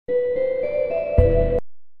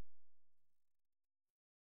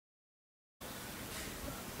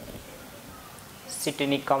Sit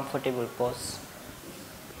in a comfortable pose.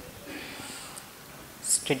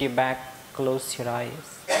 Straight your back, close your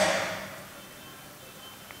eyes.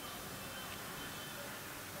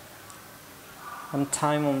 On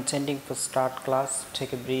time, I'm intending for start class.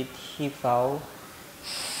 Take a breath, heave out.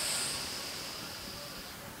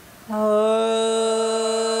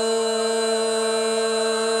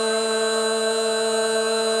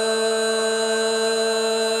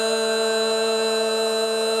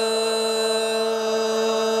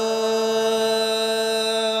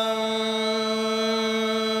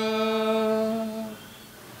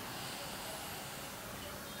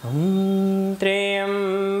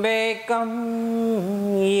 त्र्यम्बकं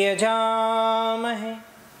यजामहे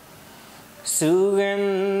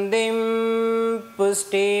सुगन्धिं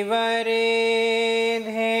पुष्टिवर्धनम्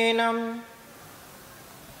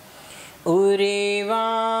उर्वारुकमयि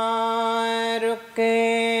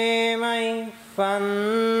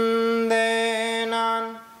वन्दनान्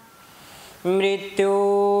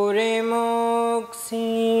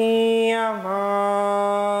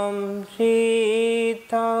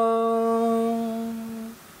मृत्युर्मुक्षीयमामृता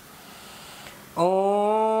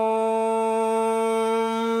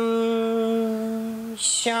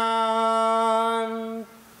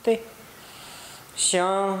शांति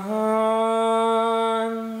शांति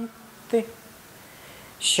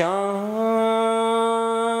शांति.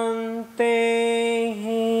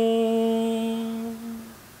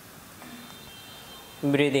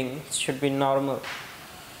 Breathing should be normal.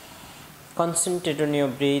 Concentrate on your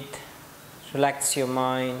breath. Relax your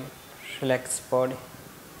mind. Relax body.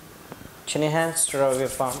 Turn your hands to rub your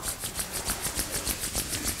palm.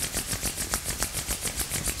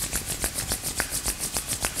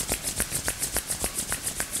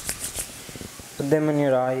 Put them on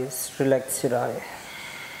your eyes. Relax your eye.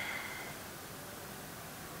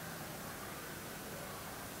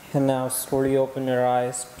 And now slowly open your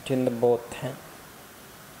eyes between the both hands.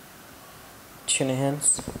 Turn your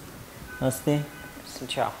hands. Namaste.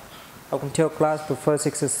 Ciao. Welcome to your class. The first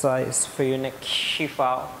exercise for your neck.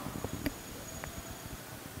 Shifa.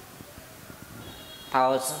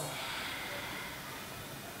 1000.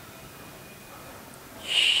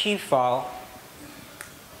 Shifa.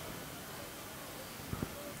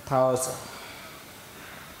 1000.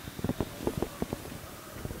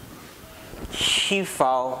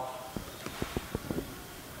 Shifa.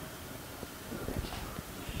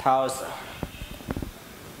 1000.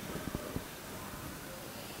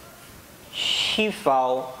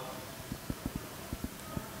 Shifa.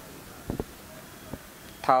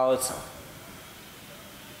 1000.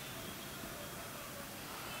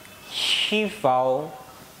 Shifa.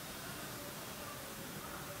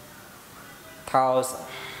 1000.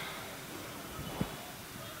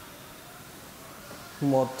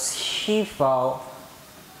 Một Shifa.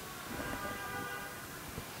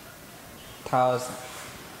 1000.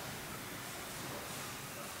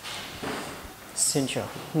 Center.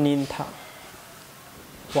 Ninta.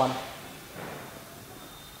 1,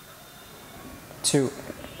 2,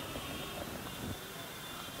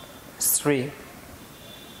 3,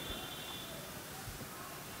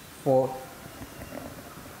 4,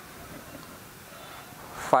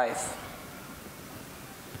 5,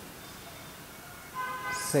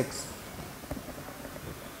 6,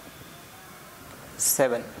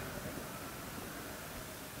 7,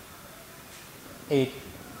 8,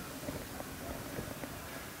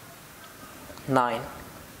 9,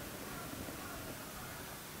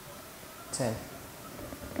 10.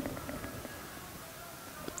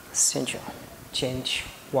 Center. Change.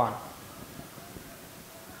 1,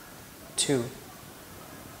 2,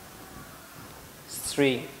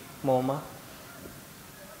 3. Moma.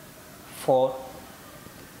 4,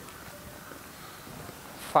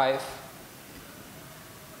 5,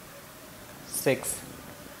 6,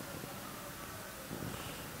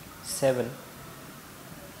 7,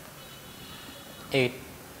 8,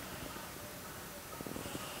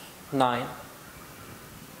 9,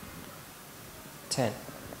 10.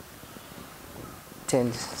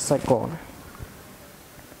 10 seconds.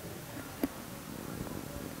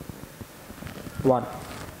 1,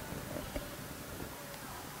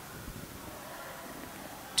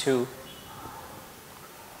 2,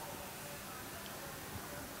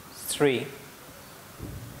 3,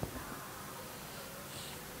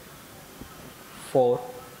 4,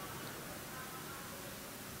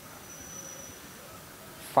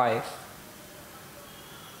 5,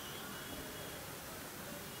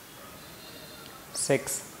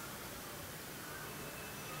 6,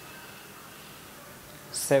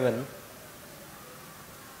 7,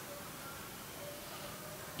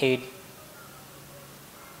 8,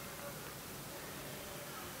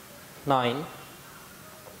 9,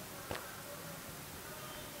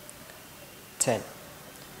 10.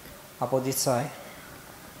 Opposite side.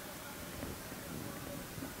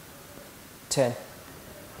 10.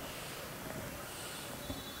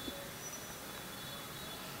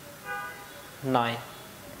 9.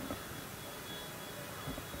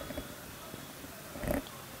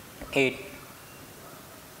 8.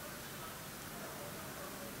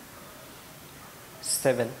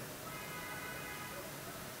 7.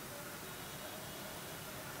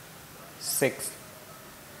 6.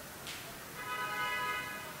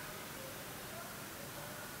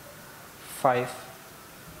 5.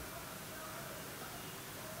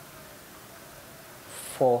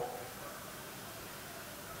 4.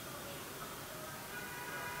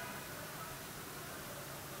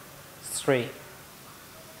 3.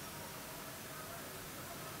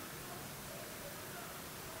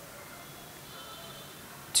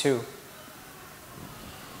 2.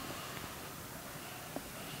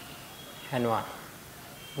 And 1.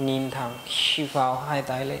 Nhìn thẳng, hít vào hai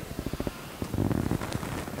tay lên.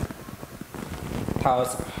 Thở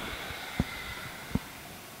ra.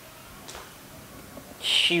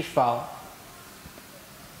 Hít vào.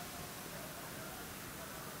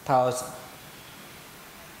 Thở ra.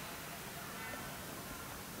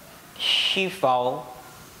 Hít vào.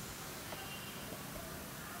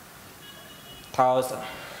 Thở ra.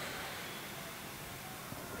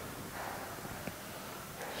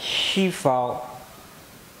 Hít vào.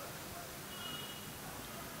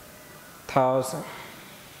 Thở ra.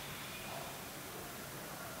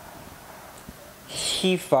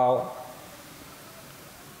 Hít vào.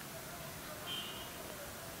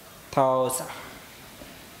 Thở ra.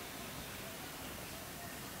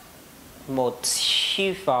 1.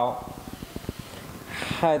 Hít vào.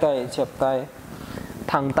 Hai tay chập tay.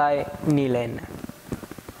 Thẳng tay knee lên.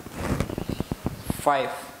 5.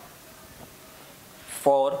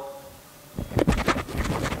 4.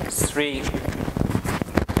 3.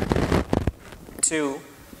 2.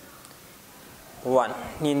 1.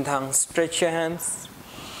 Nhìn thẳng, stretch your hands.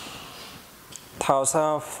 Tháo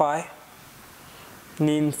ra phải.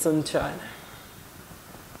 Nhìn chân trái.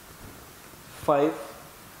 5.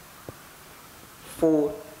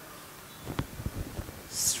 4.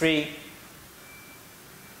 3.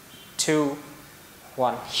 2.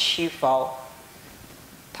 1. Hít vào.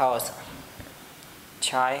 Tháo ra.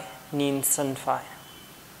 Trái nhìn chân phải.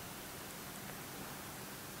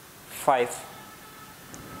 5.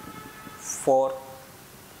 4.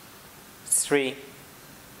 3.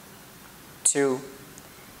 2.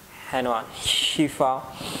 And 1. Hít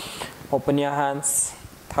vào. Open your hands.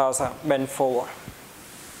 Tháo ra. Bend forward.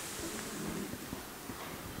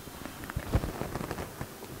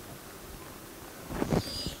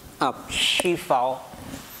 Up. Hít vào.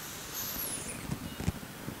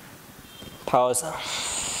 Tháo ra.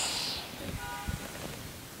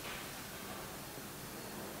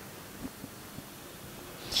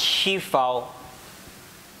 Hít vào.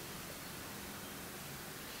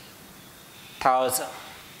 Tháo ra.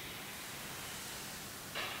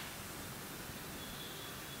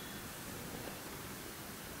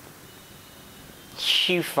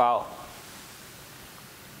 Hít vào.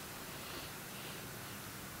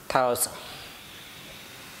 Tháo ra.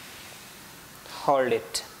 Hold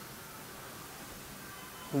it.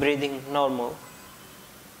 Breathing normal.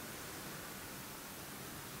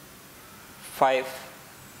 5.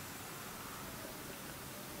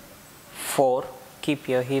 4. Keep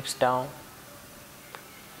your hips down.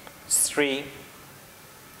 3.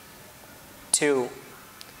 2.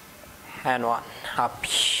 And 1. Up.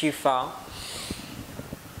 Hít vào.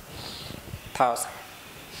 Tháo ra.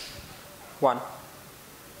 1.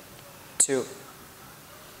 2.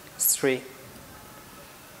 3.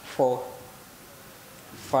 4.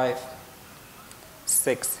 5.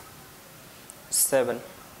 6. 7.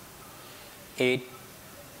 8.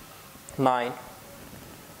 9.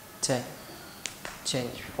 10.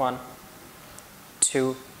 Change. 1.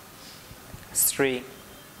 2. 3.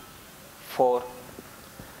 4.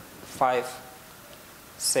 5.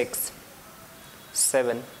 6.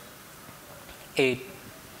 7. 8.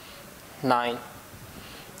 9.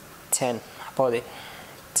 10. Opposite.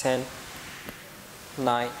 10.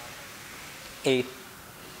 9. 8.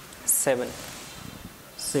 7.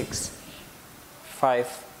 6. 5.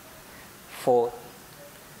 4.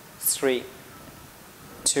 3.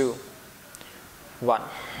 2. 1.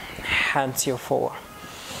 Hands your forward.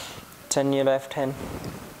 Turn your left hand.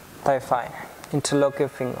 Thigh fine. Interlock your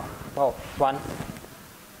finger. Oh, 1.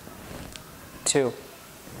 2.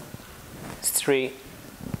 3.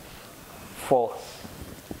 4.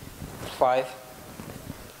 5.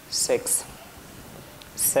 6.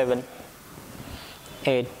 7.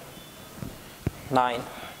 8. 9.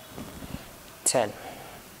 10.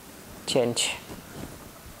 Change.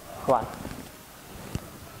 1, 2, 3,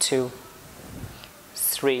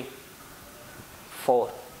 4,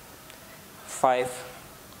 5,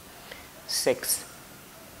 6,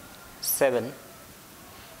 7, 8,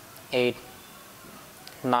 9,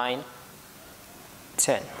 10.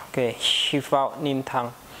 Ok, hít vào nhìn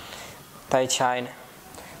thẳng tay trái này.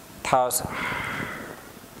 Thở ra.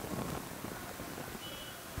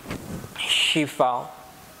 Hít vào.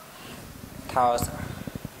 Thở ra.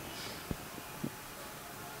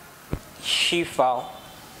 Hít vào.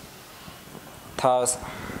 Thở ra.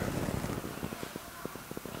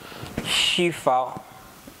 Hít vào.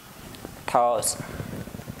 Thở ra.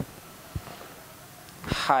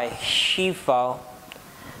 2. Hít vào.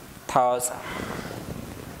 Thở ra.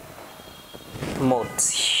 1.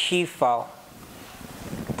 Hít vào.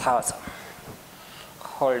 Thở ra.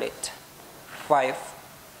 Hold it. 5,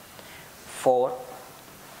 4,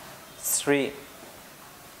 3, 2,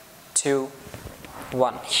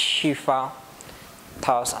 1. Hít vào.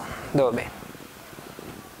 Thở ra. Đôi bên.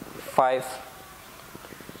 5,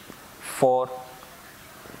 4, 3,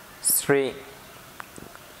 2,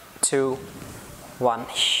 1.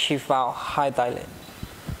 Hít vào. Hai tay lên.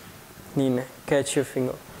 Nhìn này. Catch your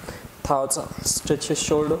finger. Thở ra. Stretch your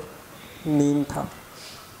shoulder. Nhìn thẳng.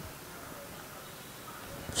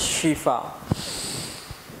 Hít vào.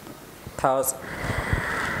 Thở ra.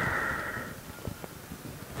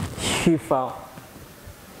 Hít vào.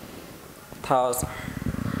 Thở ra.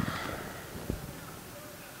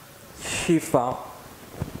 Hít vào.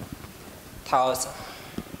 Thở ra.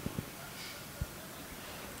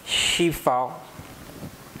 Hít vào.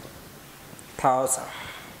 Thở ra.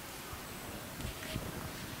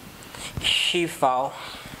 Hít vào.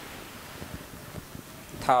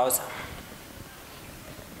 Thở ra.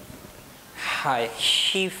 2.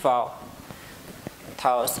 Hít vào.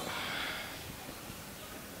 Thở ra.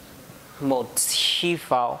 1. Hít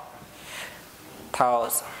vào. Thở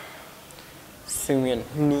ra. Suy miệng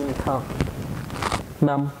nhìn thẳng.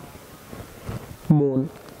 5, 4,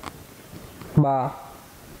 3,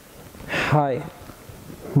 2,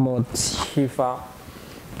 1. Hít vào.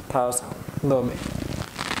 Thở ra. Đôi bên.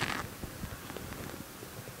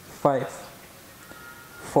 5, 4, 3, 2,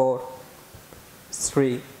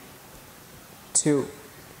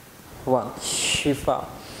 1. Hít vào.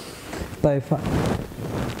 Tay phải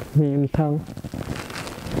nhìn thẳng.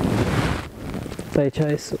 Tay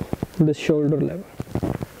trái xuống. The shoulder level.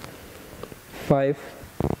 5,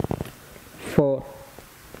 4, 3,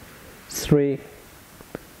 2,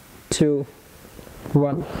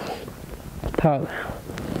 1. Thở.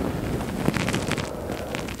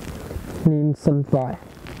 Nhìn sân vai.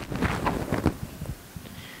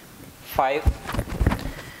 5,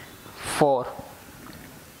 4,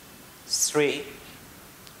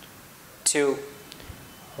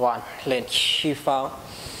 3, 2, 1. Lên. Hít vào.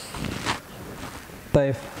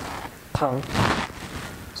 Tay thẳng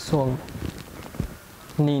xuống.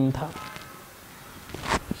 Nhìn thẳng.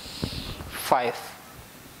 5,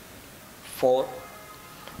 4,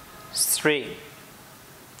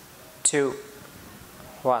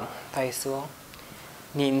 3, 2, 1. Tay xuống.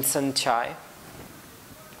 Nhìn sân trái.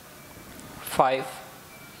 5,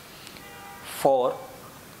 4,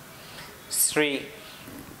 3, 2,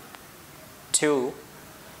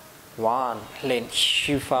 1. Lên.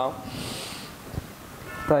 Hít vào.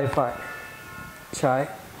 Tay phải trái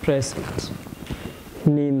press it.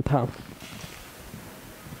 Nhìn thẳng.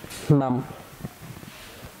 5,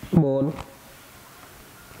 4,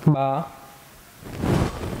 3,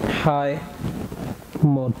 2,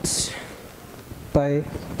 1. Tay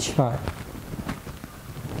trái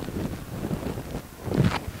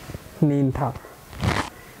nhìn thẳng.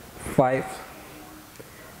 5,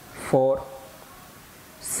 4,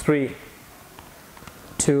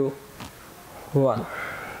 3, 2, 1.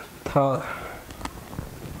 Thở.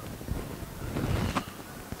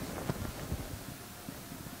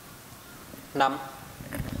 5,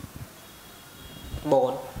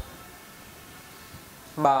 4,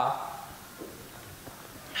 3,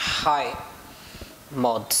 2,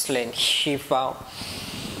 1. Lên. Hít vào.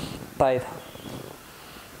 Tay thẳng.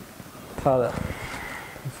 Thở ra.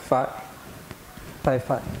 Phải. Tay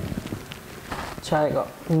phải trái gọn.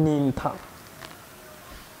 Nhìn thẳng.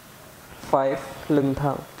 5. Lưng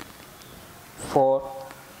thẳng. 4,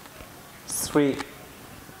 3, 2,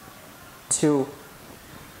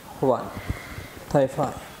 1. Tay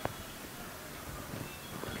phải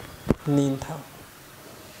nhìn thẳng.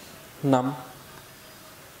 5,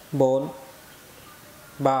 4,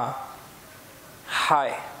 3,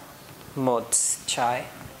 2, 1. Trái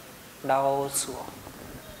đau xuống.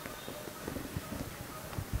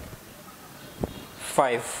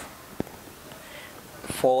 5,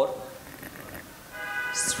 4,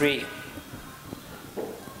 3,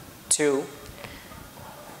 2,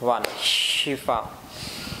 1. Shift out.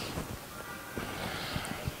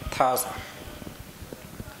 1000.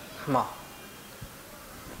 Mở.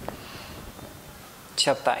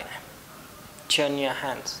 Chắp tay này. Turn your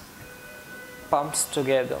hands. Palms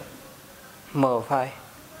together. Mở vai.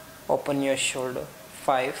 Open your shoulder.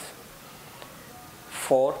 5,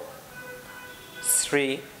 4,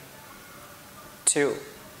 3, 2,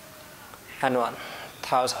 and 1.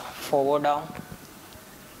 1000. Forward down.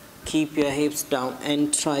 Keep your hips down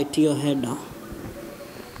and try to your head down.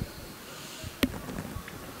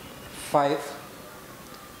 5,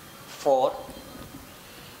 4,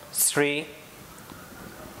 3,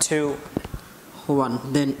 2,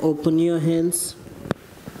 1. Then open your hands.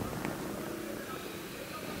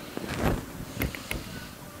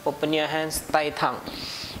 Open your hands, tay thẳng.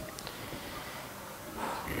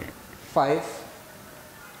 5,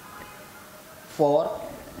 4,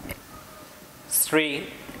 3,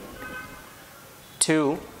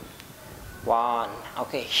 2, 1.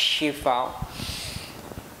 Okay, shift out.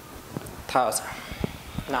 1000.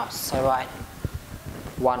 Now side right.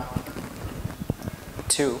 1,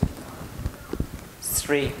 2,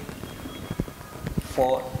 3,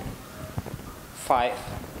 4, 5,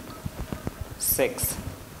 6,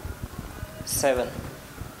 7,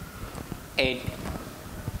 8,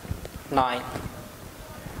 9,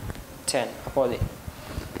 10. Opposite.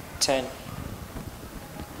 10,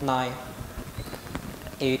 9,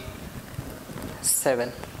 8,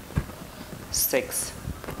 7, 6,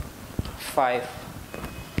 5,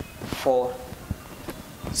 4,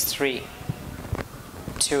 3,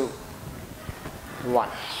 2, 1.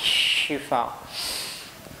 Shift out.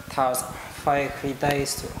 1000. Phải khuỷu tay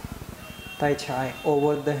xuống. Tay trái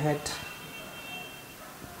over the head.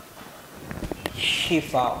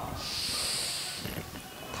 Shift out.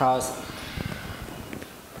 1000.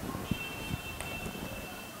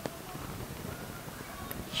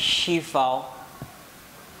 Shift out.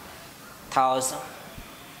 1000.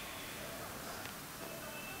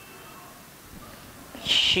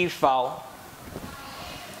 Shift out.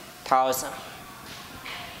 1000.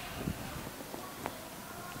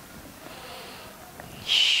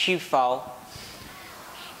 Shift out.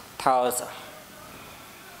 1000.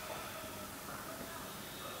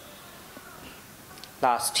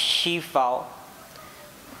 Last. Shift out.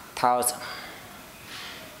 1000.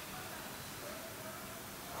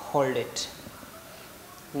 Hold it.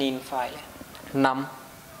 Nhìn phải. 5,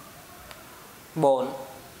 4,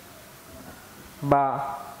 3,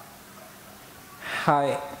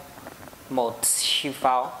 2, 1. Shift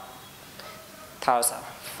out. 1000.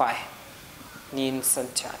 Phải. Nhìn sân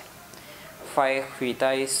trái. Phải khuỷu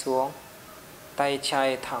tay xuống. Tay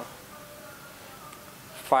trái thẳng.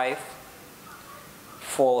 5,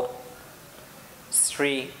 4,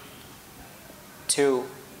 3, 2,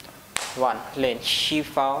 1. Lên.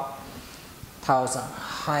 Shift out. 1000.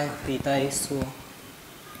 Hai khuỷu tay xuống.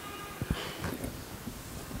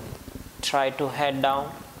 Try to head down.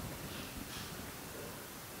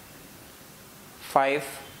 5,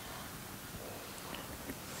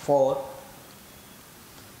 4,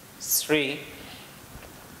 3,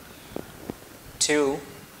 2,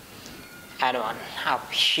 and 1.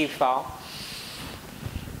 Up. Shift out.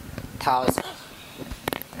 1000.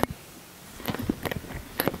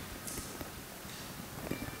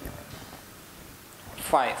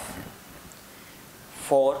 Five,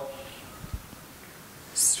 4,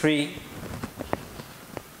 3,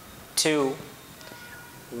 2,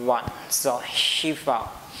 1. So shift out.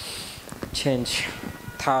 Change.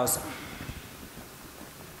 1000.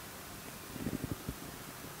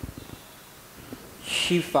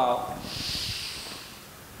 Shift out.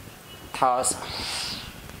 1000.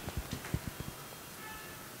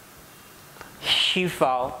 Shift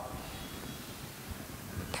out.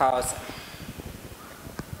 1000.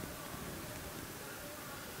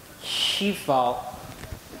 Shift out.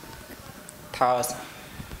 1000.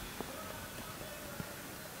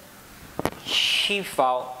 Shift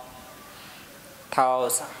out.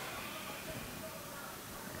 1000.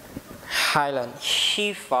 Highland.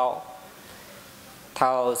 Shift out.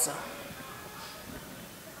 1000.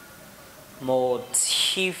 Mode.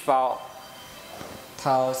 Shift out.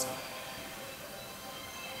 1000.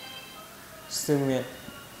 Simian.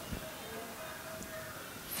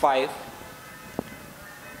 5,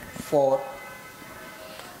 4,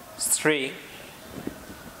 3,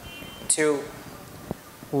 2,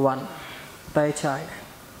 1. Tay trái.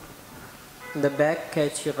 The back,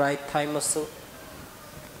 catch your right thigh muscle.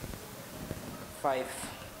 5,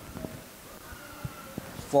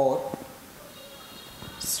 4,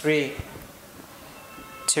 3,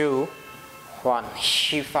 2, 1.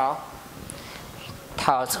 Shift out.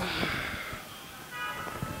 1000.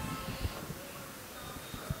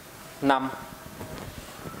 5,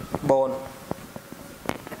 4,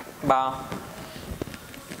 3,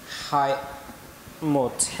 2,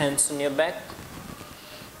 1. Hands on your back.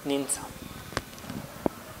 Knees up.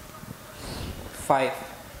 5,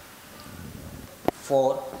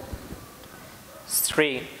 4,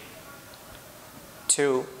 3,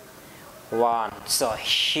 2, 1. So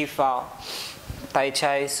shift out. Tay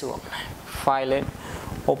trái xuống. File lên.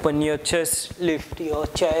 Open your chest. Lift your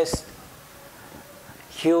chest.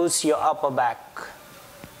 Use your upper back.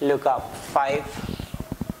 Look up. 5,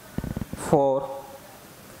 4,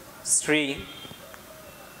 3,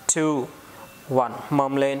 2, 1.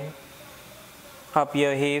 Mom lên. Up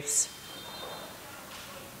your hips.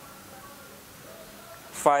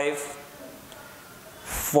 5,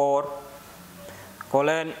 4, go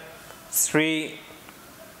lên. 3,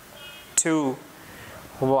 2,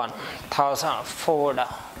 1. Toes out, forward down.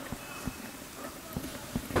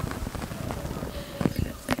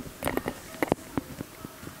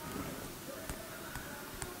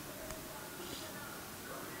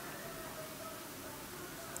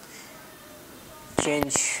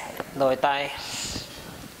 Change đôi tay.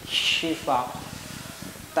 Shift vào.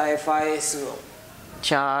 Tay phải xuống.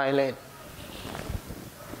 Trái lên.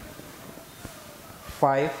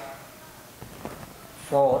 5,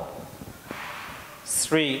 4,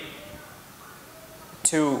 3,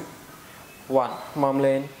 2, 1. Mom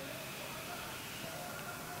lên.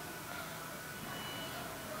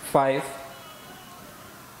 5,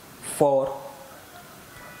 4,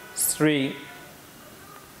 3,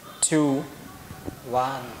 2,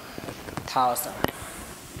 1. 1000.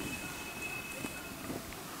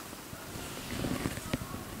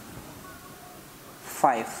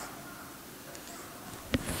 5,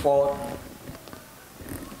 4,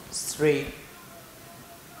 3,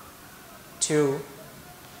 2,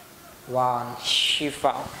 1. Shift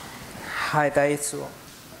out. Hai tay xuống.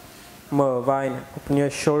 Mở vai này. Open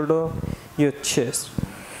your shoulder, your chest,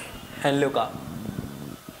 and look up.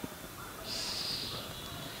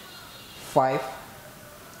 5,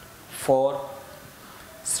 4,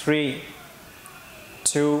 3,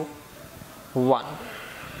 2, 1.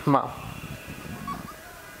 Mount.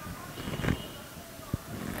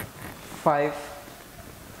 5,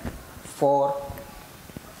 4,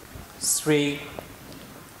 3,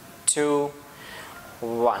 2,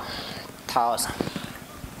 1. 1000.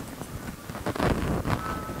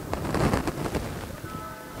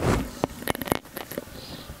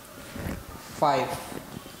 5,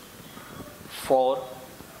 4,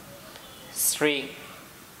 3,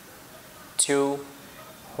 2,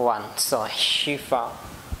 1. So shift out.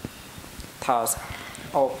 1000.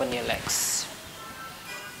 Open your legs.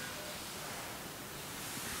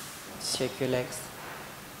 Shake your legs.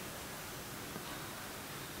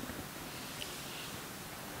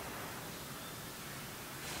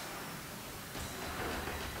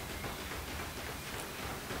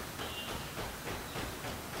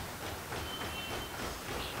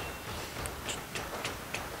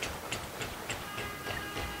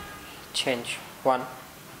 Change. 1,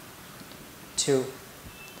 2,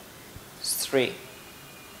 3,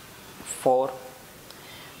 4,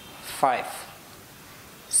 5,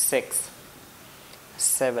 6,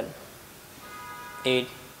 7, 8,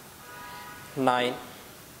 9,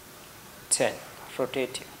 10.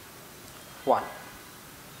 Rotate. 1,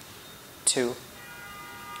 2,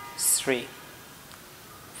 3,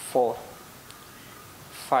 4,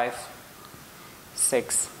 5,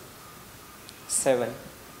 6, 7,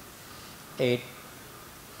 8,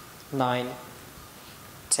 9,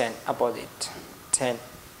 10. Opposite. 10,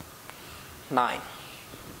 9,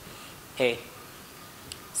 8,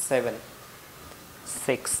 7,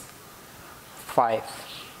 6, 5,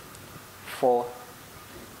 4,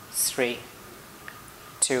 3,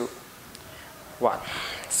 2, 1.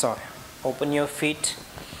 So open your feet.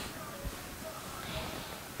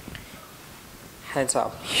 Hands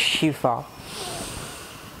up. Shift out.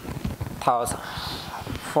 1000.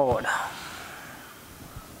 Forward.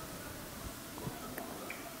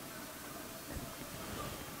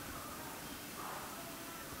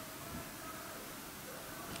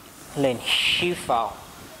 Lên. Shift vào.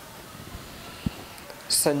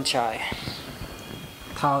 Sân trái.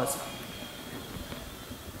 1000.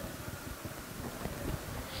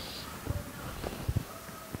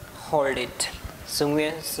 Hold it. Xuống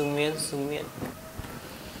miễn, xuống miễn, xuống miễn.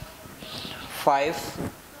 5,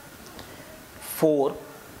 4,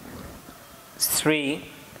 3,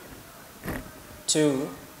 2,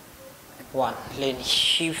 1. Lên.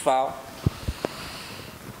 Shift vào.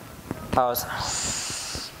 tháo ra,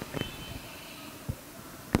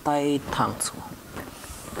 tay thẳng xuống,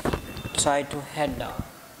 try to head down.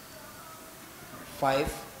 5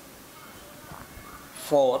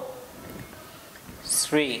 4 3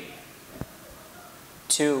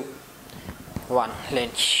 2 1 lên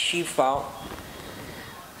shift vào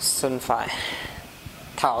chân phải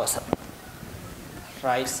tháo ra,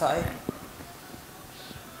 right side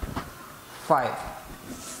 5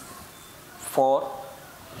 4 3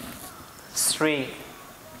 2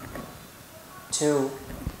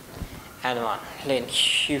 and 1 lên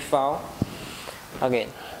shift vào again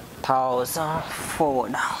tháo ra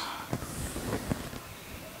forward down.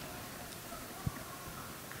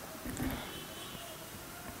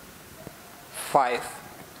 5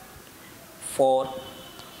 4 3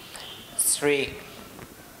 2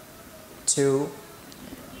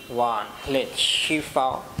 1 lên shift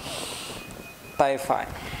vào tay phải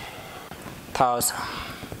tháo ra,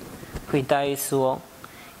 khuỷu tay xuống,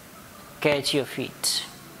 catch your feet,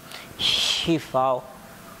 shift vào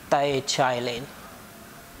tay trái lên.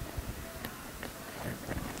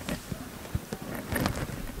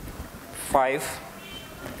 5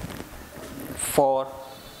 4 3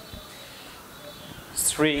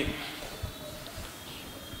 2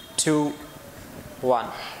 1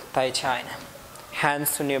 tay trái,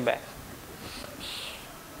 hands on your back,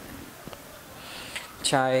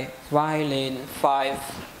 trái vai lên. 5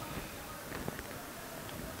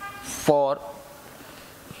 4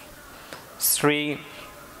 3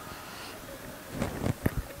 2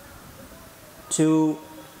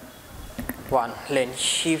 1 lên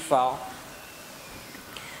shift vào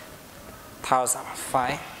tháo ra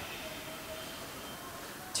phải,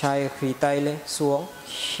 trái khuỷu tay lên xuống,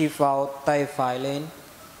 shift vào tay phải lên,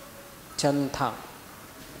 chân thẳng,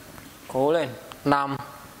 cố lên. 5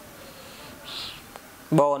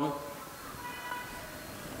 4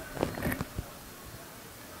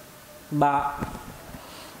 3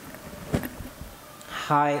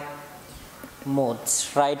 2 1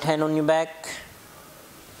 right hand on your back,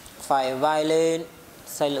 phải vai lên,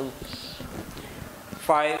 xoay lưng.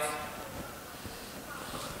 5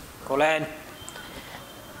 cố lên.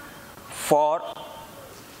 4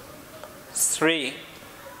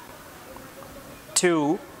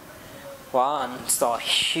 3 2 1 rồi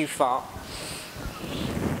shift vào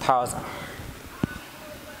tháo ra.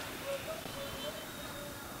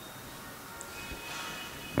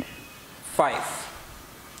 5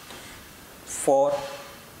 4 3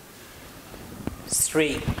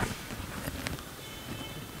 2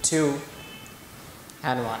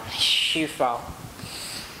 and 1 shift vào.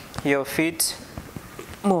 Your feet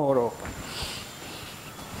more open,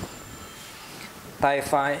 tay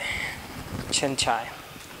phải chân trái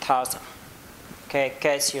tháo ra. Okay,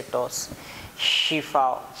 catch your toes, shift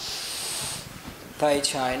vào tay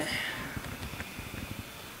trái này,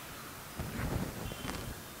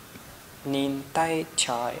 nhìn tay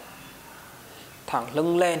trái, thẳng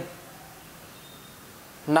lưng lên.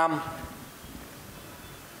 5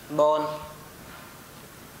 4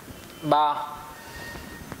 3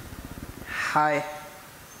 2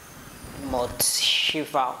 1 shift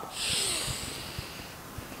vào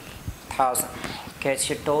tháo ra. Catch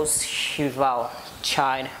your toes, shift vào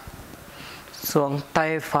trái này, xuống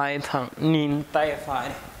tay phải thẳng, nhìn tay phải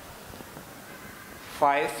này.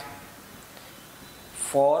 5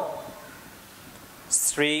 4 3 2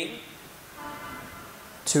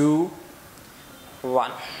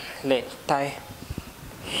 1 lên tay,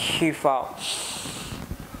 shift vào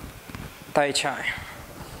tay trái.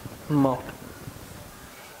 1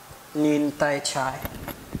 nhìn tay trái.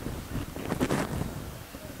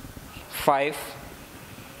 5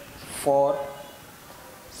 4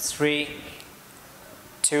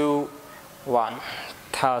 3 2 1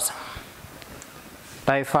 tháo ra.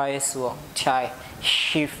 Tay phải xuống trái,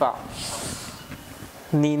 shift vào,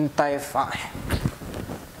 nhìn tay phải.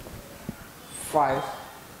 5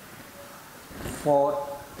 4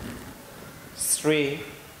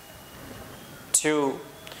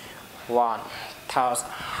 3 2 1 tháo ra.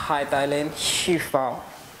 Hai tay lên, shift vào,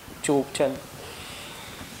 chụp chân,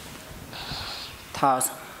 tháo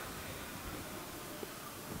ra.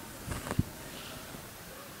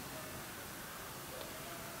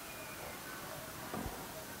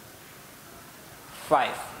 5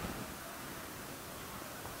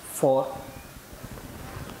 4 3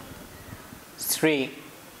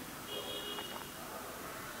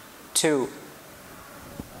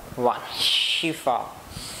 2 1 shift vào,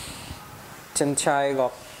 chân trái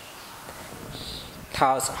gọt,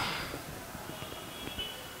 tháo ra.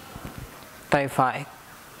 Tay phải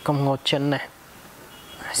cầm một chân này,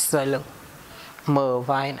 xoay lưng, mở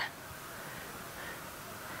vai này,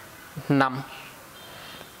 5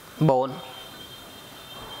 4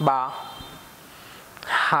 3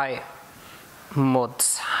 2 1.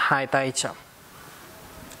 Hai tay chậm,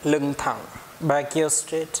 lưng thẳng, back heel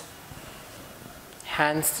straight,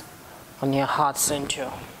 hands on your heart center.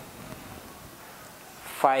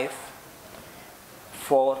 5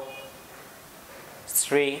 4 3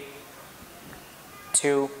 2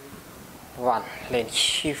 1. Lên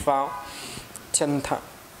hít vào, chân thẳng,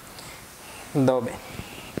 đổ bên,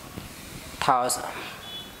 tháo ra.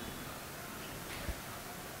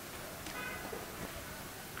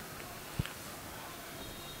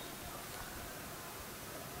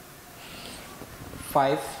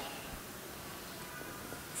 5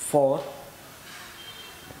 4 3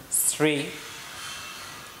 2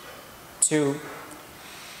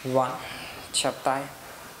 1. Chắp tay,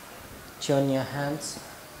 join your hands.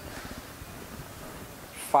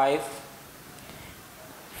 5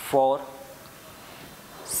 4 3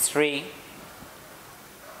 2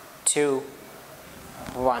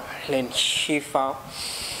 1. Lên hít vào.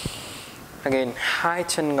 Again, hai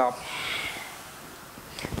chân ngọc,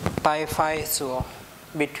 tay phải xuống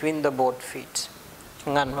between the both feet,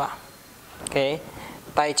 ngăn vào. Okay,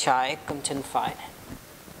 tay trái cầm chân phải,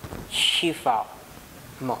 hít vào,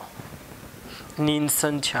 mở, nhìn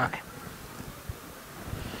sang trái.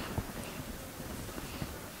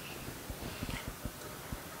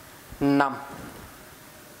 5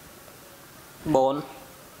 4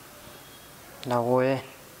 đầu quê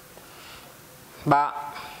 3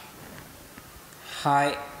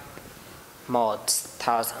 2 1.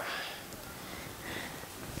 Tháo ra.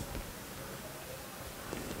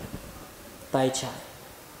 Tay trái,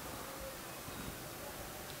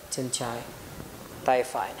 chân trái, tay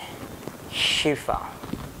phải này, hít vào.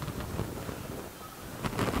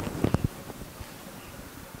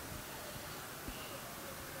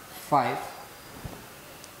 5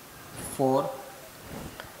 4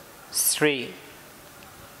 3 2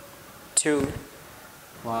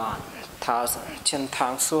 1. Tháo ra, chân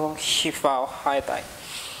thẳng xuống, hít vào hai tay.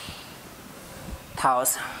 Tháo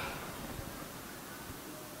ra.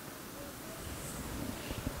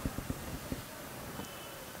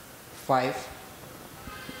 5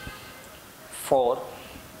 4 3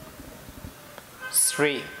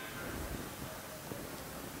 2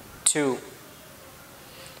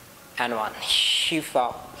 and 1. Hít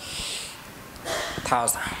vào, tháo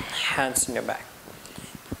ra, hands in your back.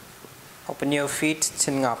 Open your feet,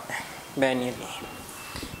 chân ngọc, bend your knee.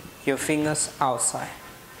 Your fingers outside.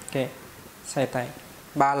 Okay, xoay tay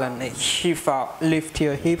 3 lần này. Hít vào, lift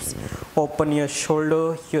your hips, open your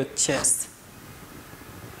shoulder, your chest.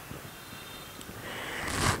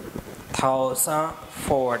 Tháo ra,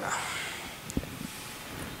 forward.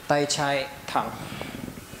 Tay trái thẳng.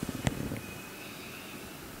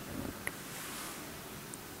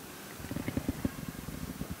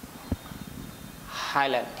 Hai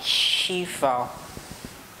lần, hít vào,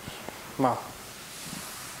 mở.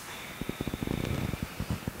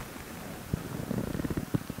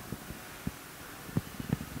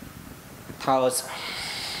 Tháo ra.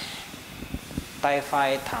 Tay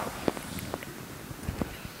phải thẳng.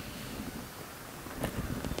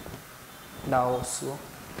 Đầu xuống.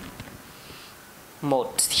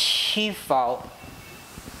 1. Hít vào.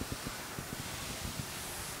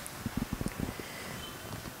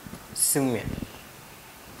 Xương miệng.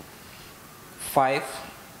 5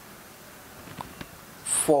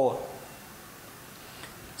 4 3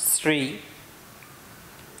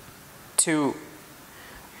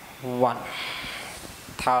 2 1.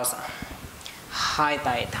 Tháo ra. Hai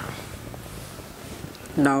tay thẳng.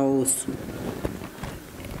 Đầu xuống.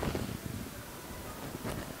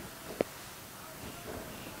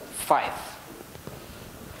 5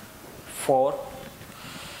 4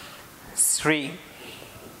 3 2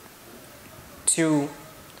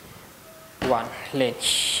 1. Lên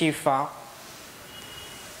hít vào,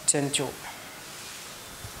 chân trụ,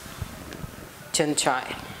 chân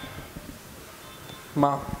trái,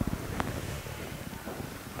 mở.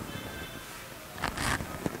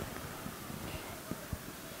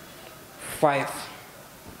 5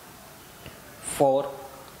 4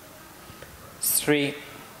 3 2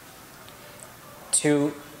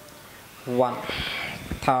 1.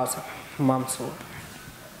 Tháo ra, mâm xuống.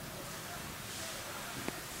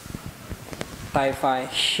 Tay phải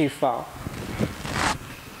hít vào,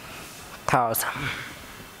 tháo ra,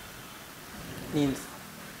 nhìn.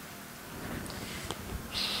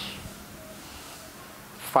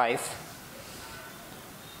 5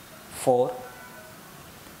 4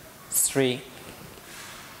 3 2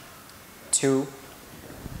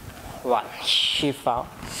 1. Hít vào,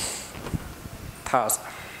 tháo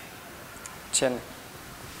ra, chân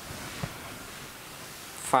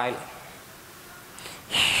 5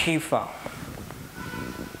 hít vào,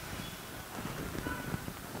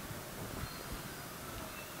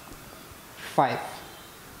 5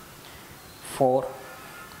 4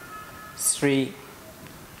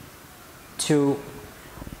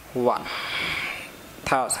 3 2 1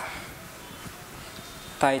 thở ra,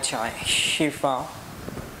 tay trái hít vào,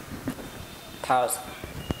 thở ra,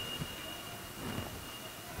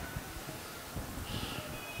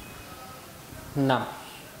 5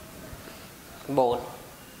 4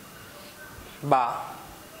 3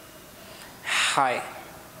 2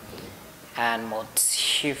 and 1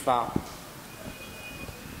 hít vào,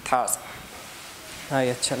 thở ra,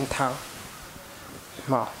 hai chân thẳng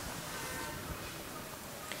mở.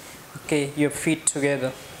 Okay, your feet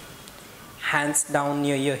together, hands down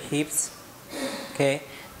near your hips. Okay,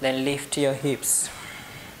 then lift your hips.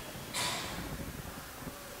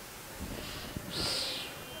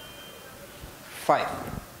 5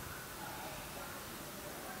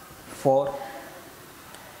 4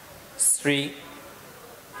 3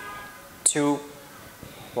 2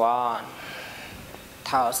 1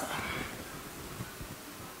 thở ra,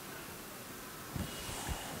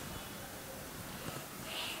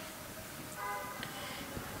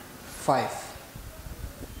 5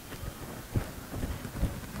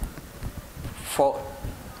 4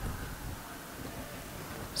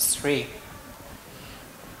 3 2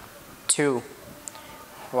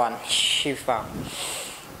 1 hít vào,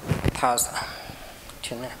 thở ra,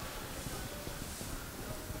 chân này,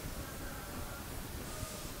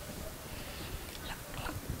 lắc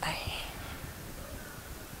tay,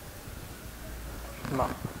 mở.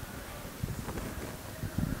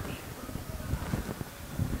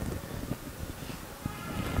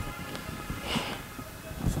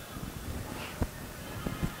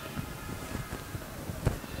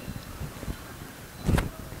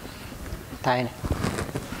 Tay này,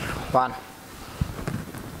 1 2 3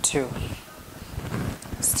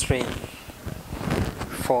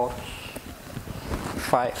 4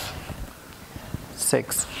 5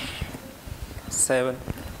 6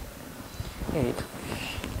 7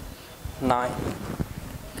 8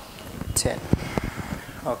 9 10.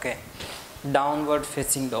 Okay, downward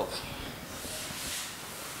facing dog.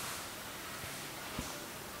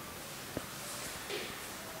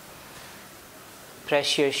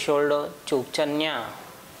 Press your shoulder, chụp chân nha,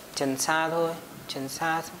 chân xa thôi, chân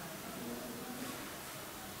xa.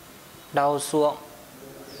 Đau xuống.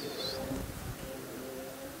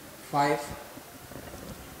 5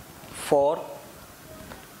 4 3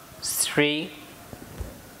 2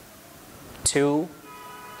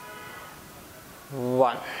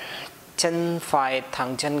 1. Chân phải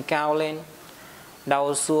thẳng chân cao lên,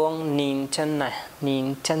 đau xuống, nhìn chân này,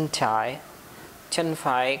 nhìn chân trái, chân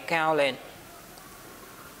phải cao lên.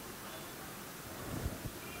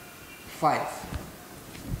 5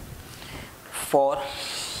 4 3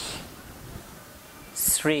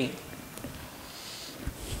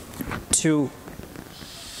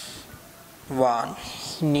 2 1.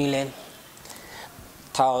 Knee lên,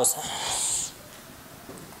 thở ra.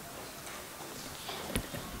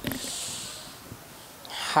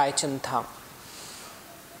 Hai chân thẳng,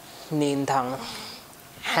 nhìn thẳng,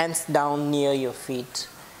 hands down near your feet.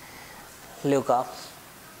 Look up,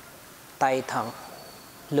 tay thẳng.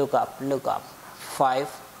 Look up, look up. 5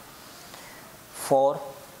 4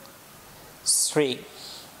 3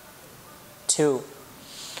 2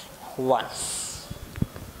 1.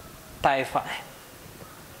 Tay phải,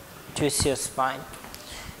 twist your spine.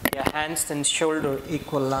 Your hands and shoulder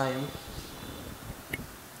equal line.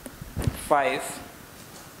 5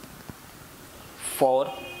 4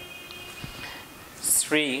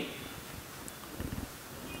 3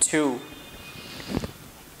 2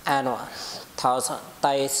 and 1. Thở ra,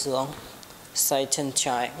 tay xuống, xoay chân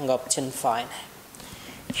trái, ngập chân phải này.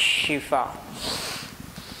 Hít vào.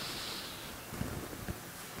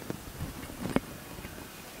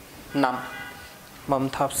 5 mông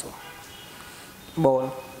thấp xuống. 4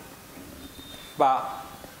 3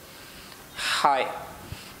 2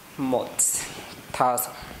 1. Thở ra.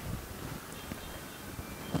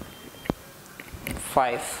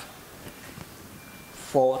 5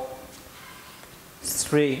 4 3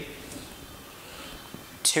 2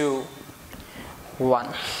 1.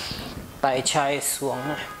 Tay trái xuống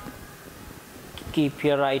này. Keep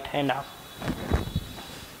your right hand up.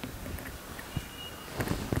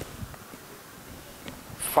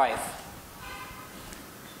 5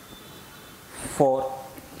 4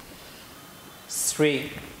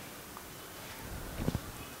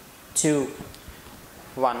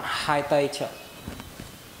 3 2 1. Hai tay trở.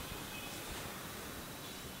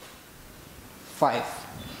 5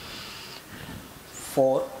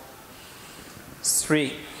 4 3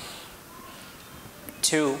 2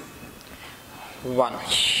 1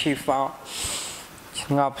 shift vào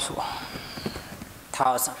chân ngọc xuống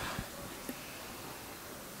tháo ra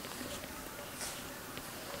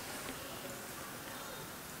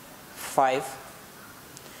 5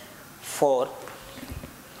 4 3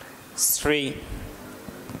 2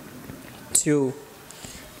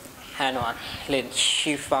 and 1 lên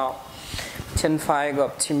shift vào chân phải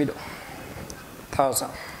gập 90 độ tháo ra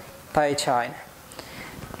tay trái này.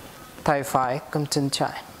 Tay phải cầm chân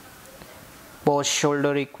trái both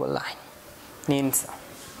shoulder equal line nhìn sang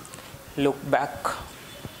look back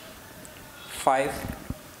 5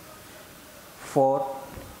 4 3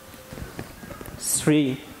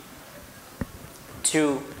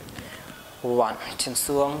 2 1 chân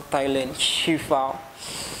xuống tay lên shift vào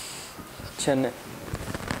chân này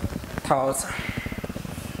tháo ra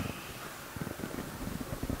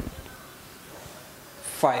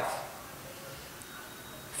 5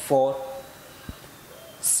 4 3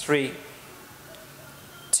 2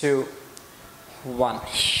 1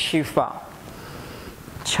 shift vào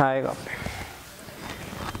trái gập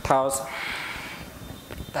tháo ra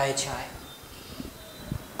tay trái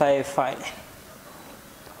tay phải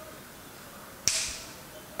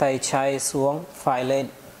tay trái xuống phải lên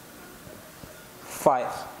 5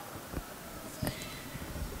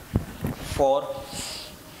 4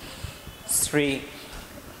 3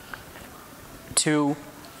 2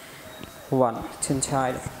 1 chân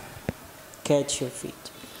trái catch your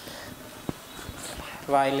feet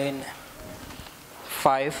vai lên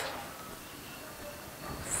 5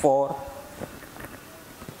 4 3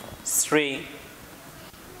 2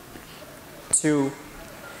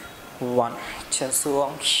 1 chân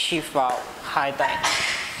xuống shift vào hai tay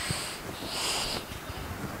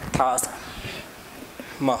thở ra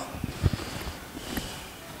mở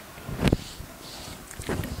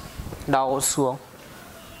đầu xuống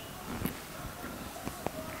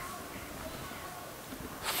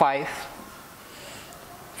 5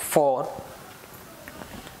 4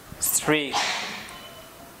 3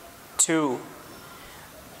 2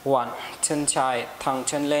 1 chân trái thẳng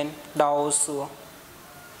chân lên đầu xuống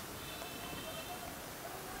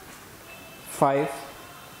 5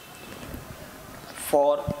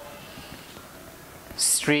 4 3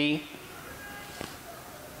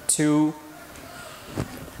 2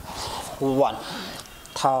 1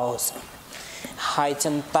 tháo ra hai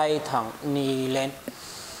chân tay thẳng nì lên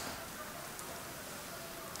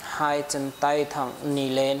hai chân tay thẳng nì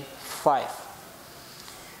lên 5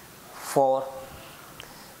 4 3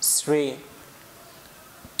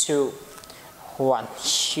 2 1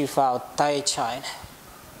 shift vào tay trái này.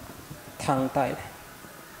 Thẳng tay này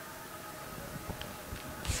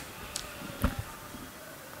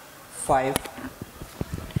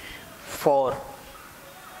 5 4 3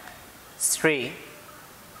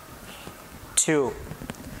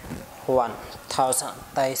 2 1 tháo ra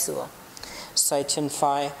tay xuống xoay chân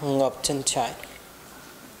phải ngập chân trái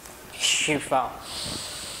shift vào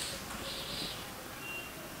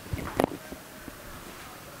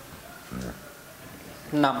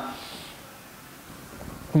 5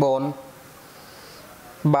 4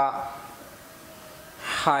 3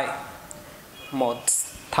 2 1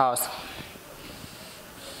 tháo ra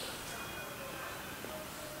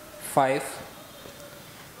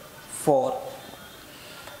 5 4 3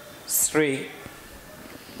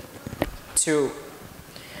 2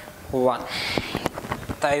 1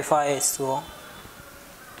 tay phải xuống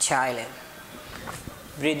trái lên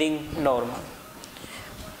breathing normal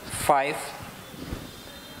 5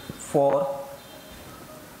 4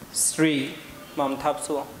 3 mông thấp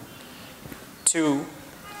xuống 2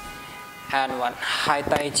 and 1 hai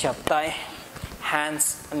tay chập tay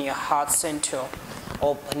hands on your heart center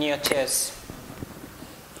open your chest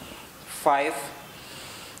 5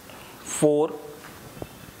 4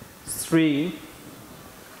 3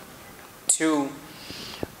 2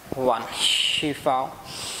 1 shift vào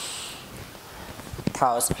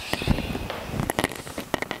tháo ra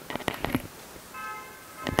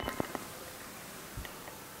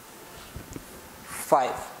 5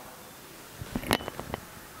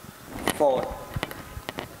 4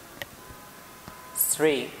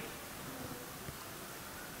 3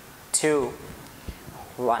 2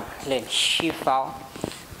 1 lên shift vào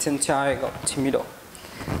chân trái gập 90 độ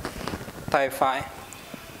tay phải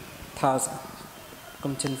tháo ra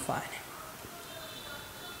cầm chân phải này.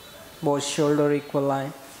 Both shoulder equal line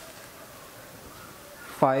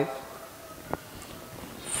 5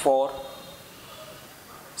 4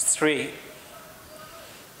 3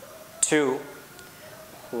 2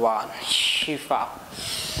 1 shift vào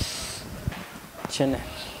chân này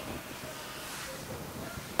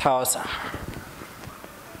 1000.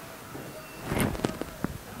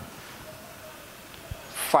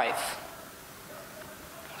 5,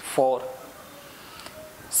 4,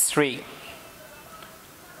 3, 2,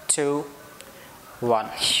 1.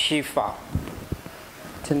 Hít vào.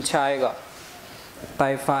 Chân trái gập.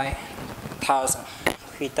 Tay phải 1000.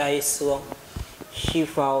 Khi tay xuống, hít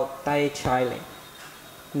vào tay trái lên.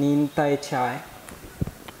 Nhìn tay trái.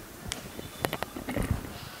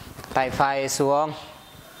 Tay phải xuống.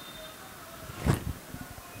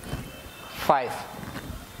 5,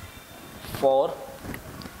 4, 3,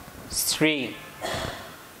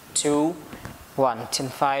 2, 1. Chân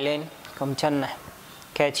phải lên, cong chân này.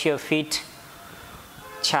 Catch your feet.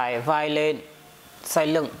 Trải vai lên, xoay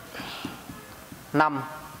lưng. 5,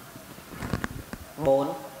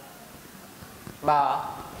 4, 3,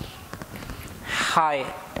 2,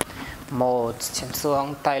 1. Chân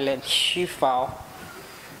xuống, tay lên, hít vào.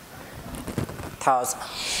 1000.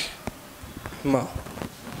 Mở.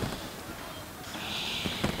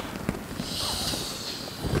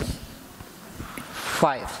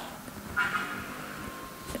 5,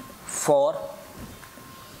 4,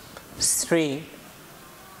 3,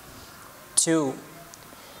 2,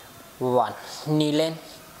 1. Knee lên.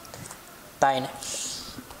 Tay này.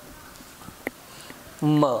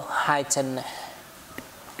 Mở hai chân này.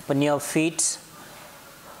 Open your feet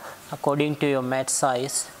according to your mat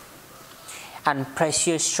size and press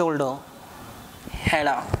your shoulder head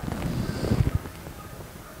out.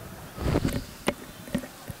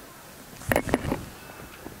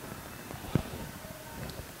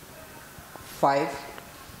 5,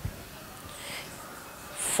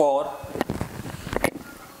 4,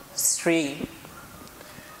 3, 2,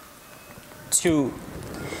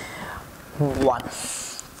 1.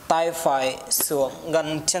 Tay phải xuống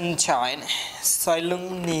gần chân trái này. Xoay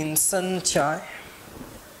lưng nhìn sân trái.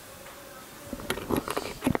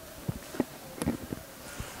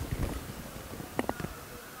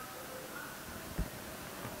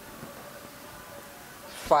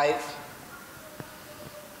 5,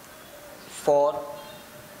 4, 3,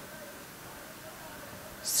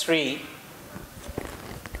 2,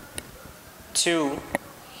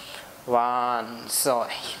 1. Rồi,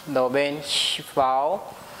 đầu bên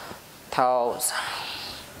vào. 1000.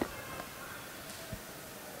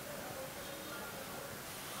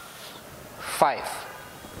 5,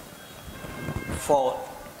 4,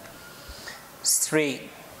 3, 2,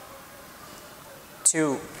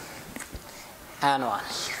 and 1.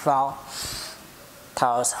 Vào.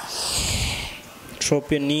 1000.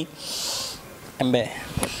 Drop your knee and back.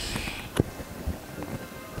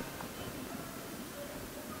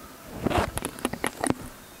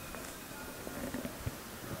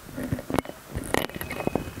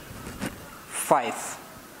 5,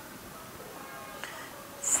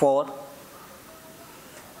 4,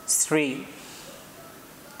 3,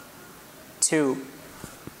 2,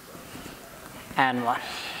 and 1.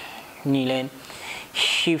 Knee lên,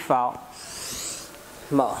 hít vào,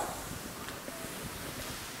 mở.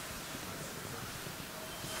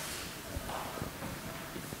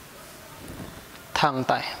 Thẳng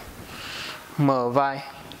tay, mở vai.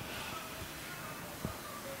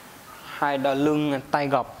 Hai đỡ lưng, tay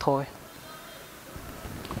gập thôi.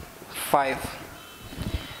 5,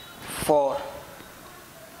 4, 3,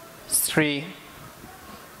 2,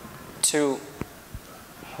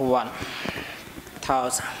 1.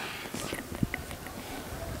 1000.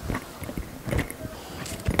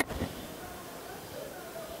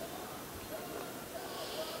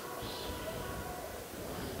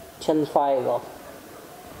 Chân phải gập.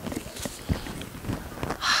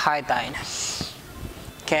 Hai tay này.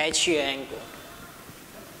 Catch your ankle.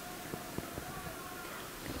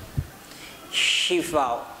 Hít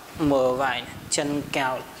vào, mở vai, chân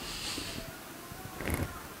cao.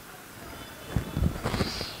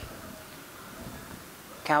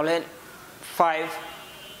 Cao lên. 5,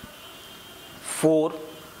 4,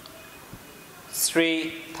 3,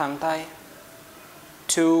 thẳng tay.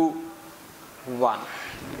 2, 1.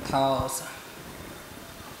 1000.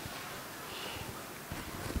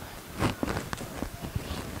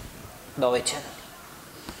 Đổi chân.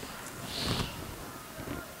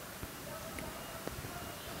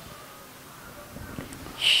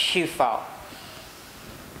 Hít vào.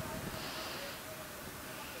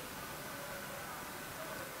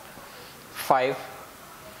 5,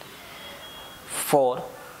 4, 3,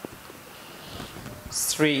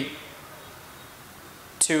 2,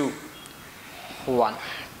 1.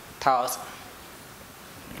 1000.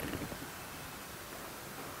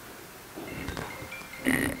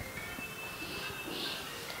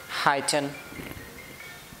 Hai chân.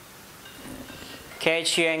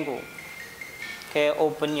 Catch your ankle. Okay,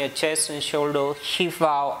 open your chest and shoulder, hít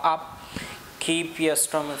vào up, keep your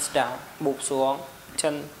stomach down, bụng xuống,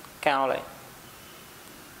 chân cao lên.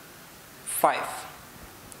 5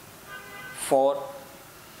 4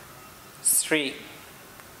 3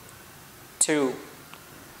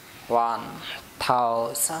 2 1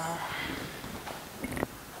 thở ra.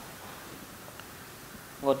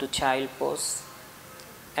 Go to child pose,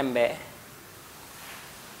 em bé.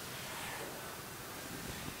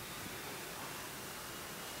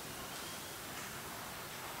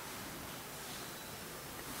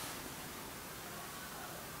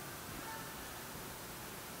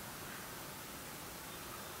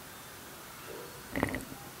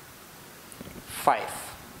 Five,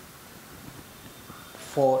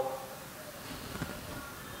 4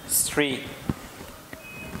 3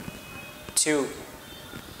 2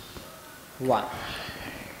 1.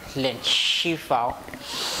 Lên hít vào,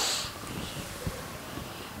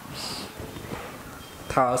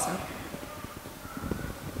 thở ra.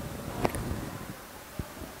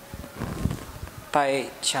 Tay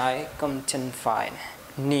trái cầm chân phải này,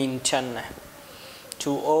 nhìn chân này.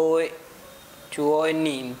 Chú ơi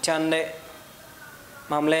nhìn chân đấy.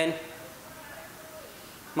 Mầm lên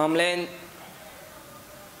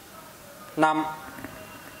 5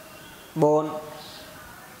 4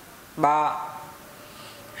 3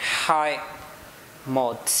 2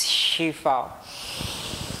 1. Hít vào,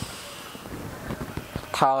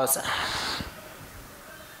 thở ra.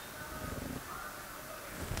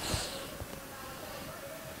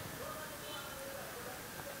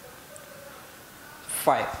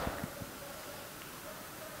 5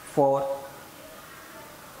 4 3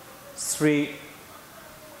 2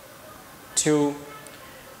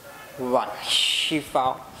 1. Hít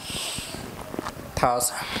vào, thở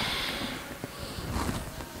ra.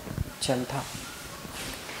 Chân thẳng.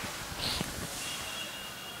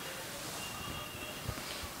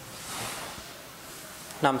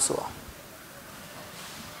 Nằm xuống.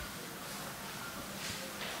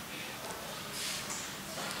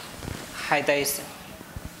 Hai tay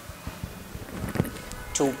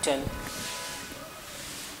chụp chân.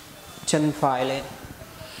 Chân phải lên.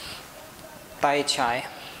 Tay trái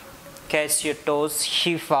catch your toes,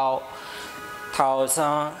 hít vào, thở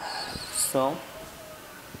ra xuống.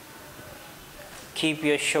 Keep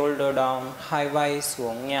your shoulder down, hai vai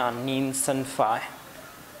xuống nhàn, nhìn sân phải.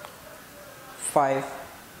 5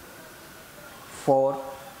 4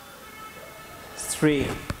 3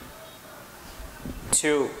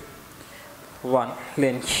 2 1.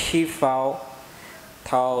 Liền hít vào,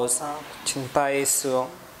 thở ra, chân tay xuống,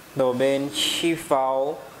 đổ bên, hít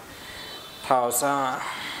vào, thở ra.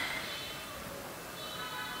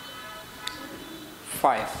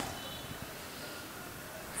 5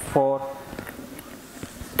 4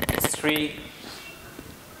 3 2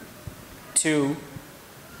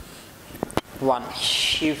 1.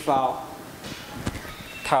 Hít vào,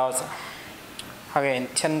 thở ra. Again,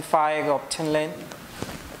 chân phải gập chân lên,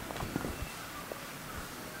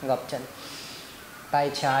 gập chân.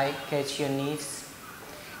 Tay trái catch your knees,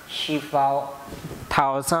 hít vào,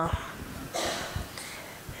 thở ra.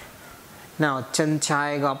 Nào chân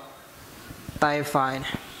trái gập, tay phải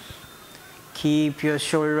này. Keep your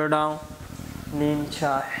shoulder down, nhìn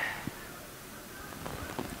trái.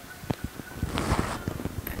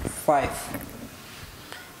 5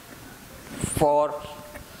 4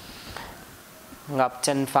 gập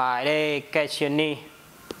chân phải đây, catch your knee.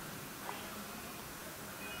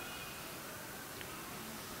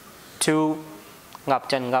 2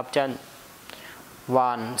 gập chân.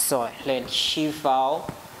 1 rồi lên, hít vào,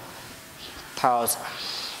 thở ra,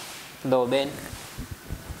 đổ bên,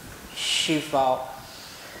 hít vào,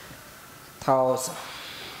 thở ra.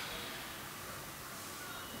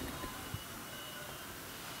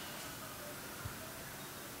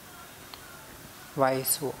 Vai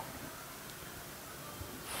xuống.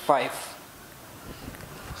 5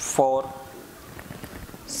 4 3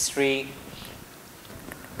 2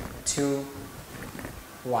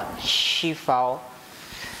 1. Hít vào,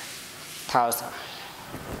 thở ra.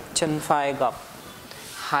 Chân phải gập,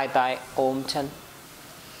 hai tay ôm chân.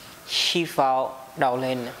 Hít vào, đầu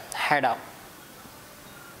lên, hai đầu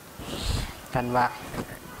gần vào.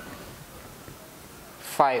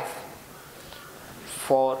 5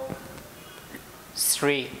 4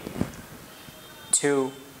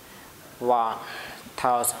 3 2 1.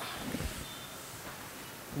 Thở ra.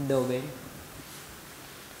 Đầu bên,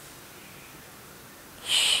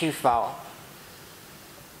 hít vào.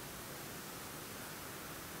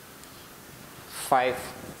 5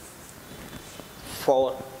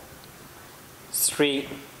 4 3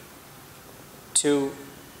 2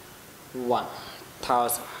 1. Thở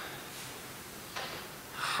ra.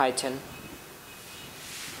 tighten.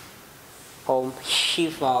 Hold,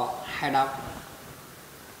 shift vào, head up.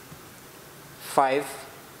 5,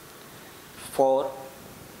 4,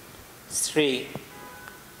 3,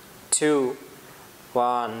 2,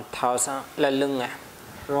 1. Tháo sang lên lưng này.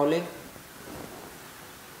 Rolling.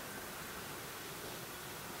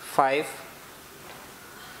 5,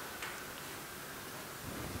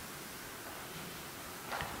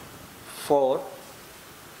 4,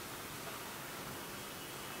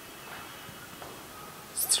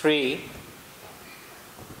 3,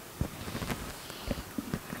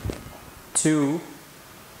 2,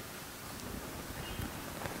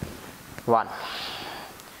 1.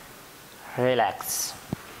 Relax.